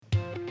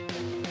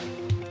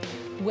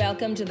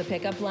Welcome to the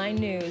Pickup Line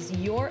News,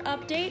 your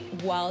update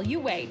while you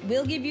wait.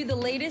 We'll give you the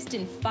latest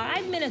in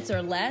 5 minutes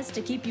or less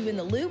to keep you in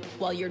the loop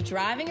while you're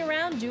driving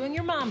around doing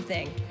your mom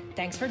thing.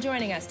 Thanks for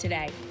joining us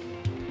today.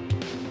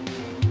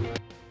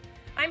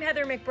 I'm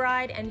Heather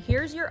McBride, and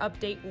here's your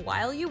update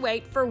while you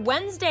wait for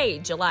Wednesday,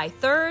 July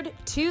 3rd,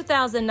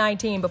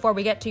 2019. Before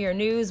we get to your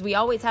news, we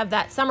always have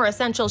that summer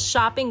essentials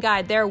shopping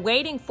guide there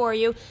waiting for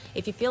you.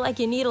 If you feel like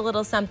you need a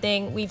little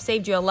something, we've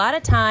saved you a lot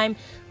of time,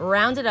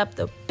 rounded up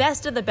the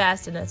best of the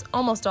best, and it's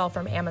almost all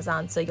from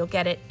Amazon, so you'll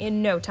get it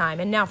in no time.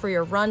 And now for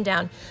your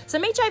rundown.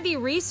 Some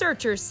HIV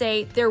researchers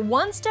say they're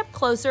one step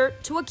closer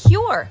to a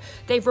cure.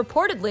 They've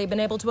reportedly been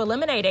able to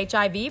eliminate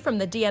HIV from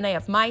the DNA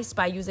of mice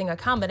by using a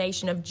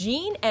combination of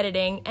gene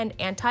editing and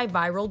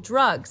antiviral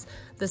drugs.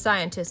 The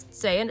scientists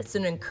say it's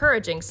an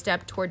encouraging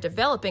step toward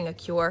developing a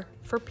cure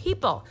for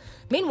people.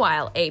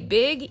 Meanwhile, a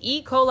big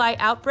E. coli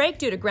outbreak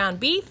due to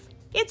ground beef,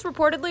 it's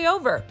reportedly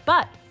over.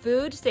 But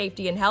food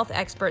safety and health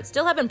experts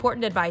still have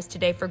important advice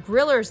today for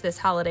grillers this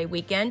holiday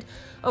weekend.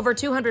 Over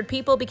 200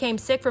 people became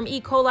sick from E.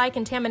 coli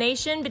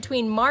contamination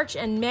between March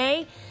and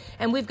May.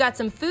 And we've got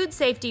some food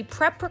safety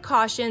prep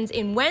precautions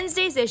in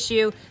Wednesday's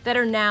issue that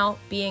are now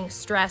being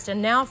stressed. And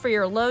now for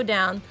your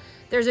lowdown.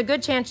 There's a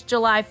good chance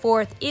July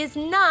 4th is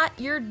not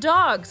your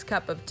dog's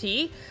cup of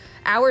tea.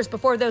 Hours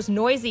before those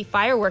noisy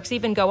fireworks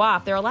even go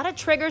off, there are a lot of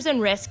triggers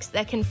and risks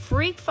that can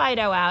freak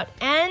Fido out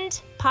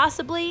and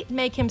possibly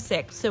make him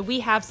sick. So we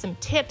have some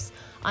tips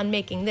on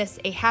making this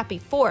a happy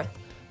 4th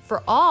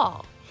for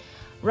all.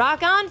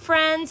 Rock on,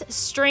 friends.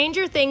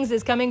 Stranger Things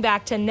is coming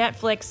back to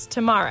Netflix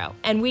tomorrow,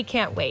 and we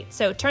can't wait.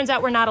 So it turns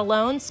out we're not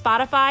alone.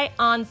 Spotify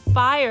on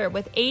fire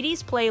with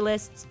 80s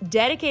playlists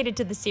dedicated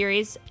to the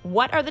series.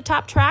 What are the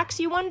top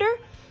tracks, you wonder?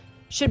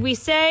 Should we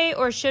say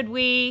or should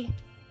we?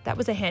 That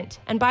was a hint.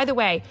 And by the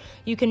way,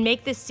 you can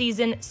make this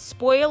season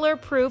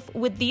spoiler-proof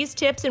with these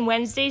tips in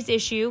Wednesday's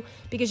issue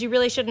because you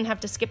really shouldn't have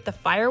to skip the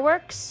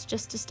fireworks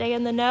just to stay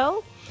in the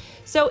know.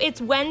 So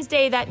it's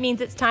Wednesday. That means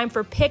it's time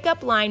for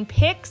Pickup Line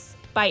Picks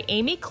by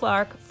Amy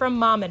Clark from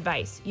Mom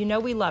Advice. You know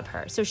we love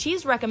her. So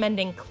she's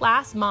recommending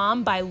Class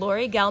Mom by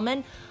Lori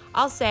Gelman.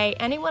 I'll say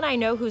anyone I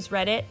know who's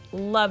read it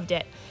loved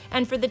it.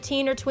 And for the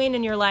teen or tween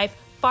in your life,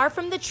 Far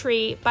From the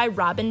Tree by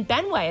Robin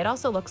Benway. It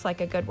also looks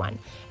like a good one.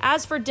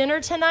 As for dinner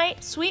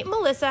tonight, Sweet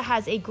Melissa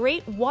has a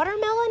great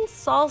watermelon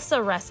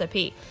salsa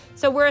recipe.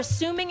 So we're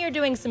assuming you're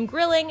doing some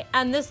grilling,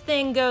 and this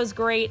thing goes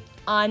great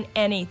on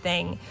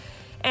anything.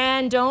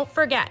 And don't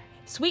forget,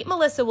 Sweet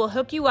Melissa will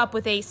hook you up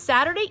with a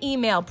Saturday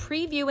email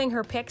previewing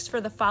her picks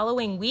for the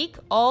following week.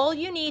 All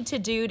you need to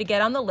do to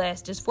get on the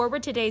list is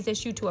forward today's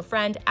issue to a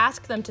friend,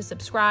 ask them to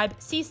subscribe,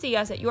 CC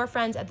us at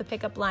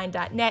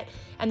yourfriends@thepickupline.net.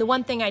 And the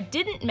one thing I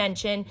didn't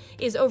mention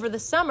is over the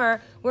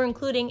summer, we're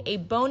including a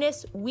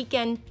bonus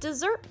weekend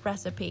dessert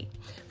recipe.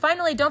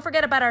 Finally, don't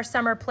forget about our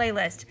summer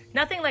playlist.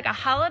 Nothing like a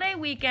holiday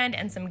weekend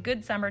and some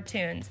good summer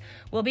tunes.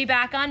 We'll be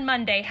back on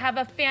Monday. Have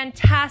a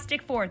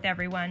fantastic 4th,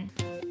 everyone.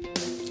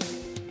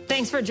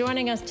 Thanks for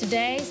joining us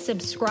today.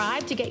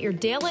 Subscribe to get your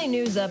daily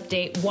news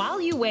update while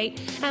you wait,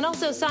 and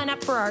also sign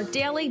up for our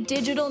daily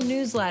digital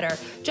newsletter.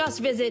 Just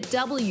visit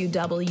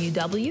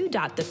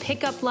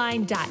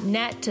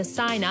www.thepickupline.net to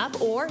sign up,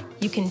 or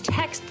you can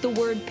text the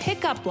word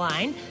pickup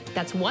line,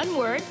 that's one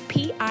word,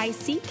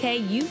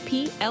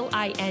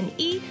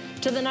 PICKUPLINE,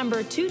 to the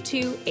number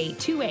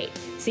 22828.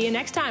 See you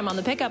next time on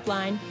The Pickup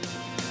Line.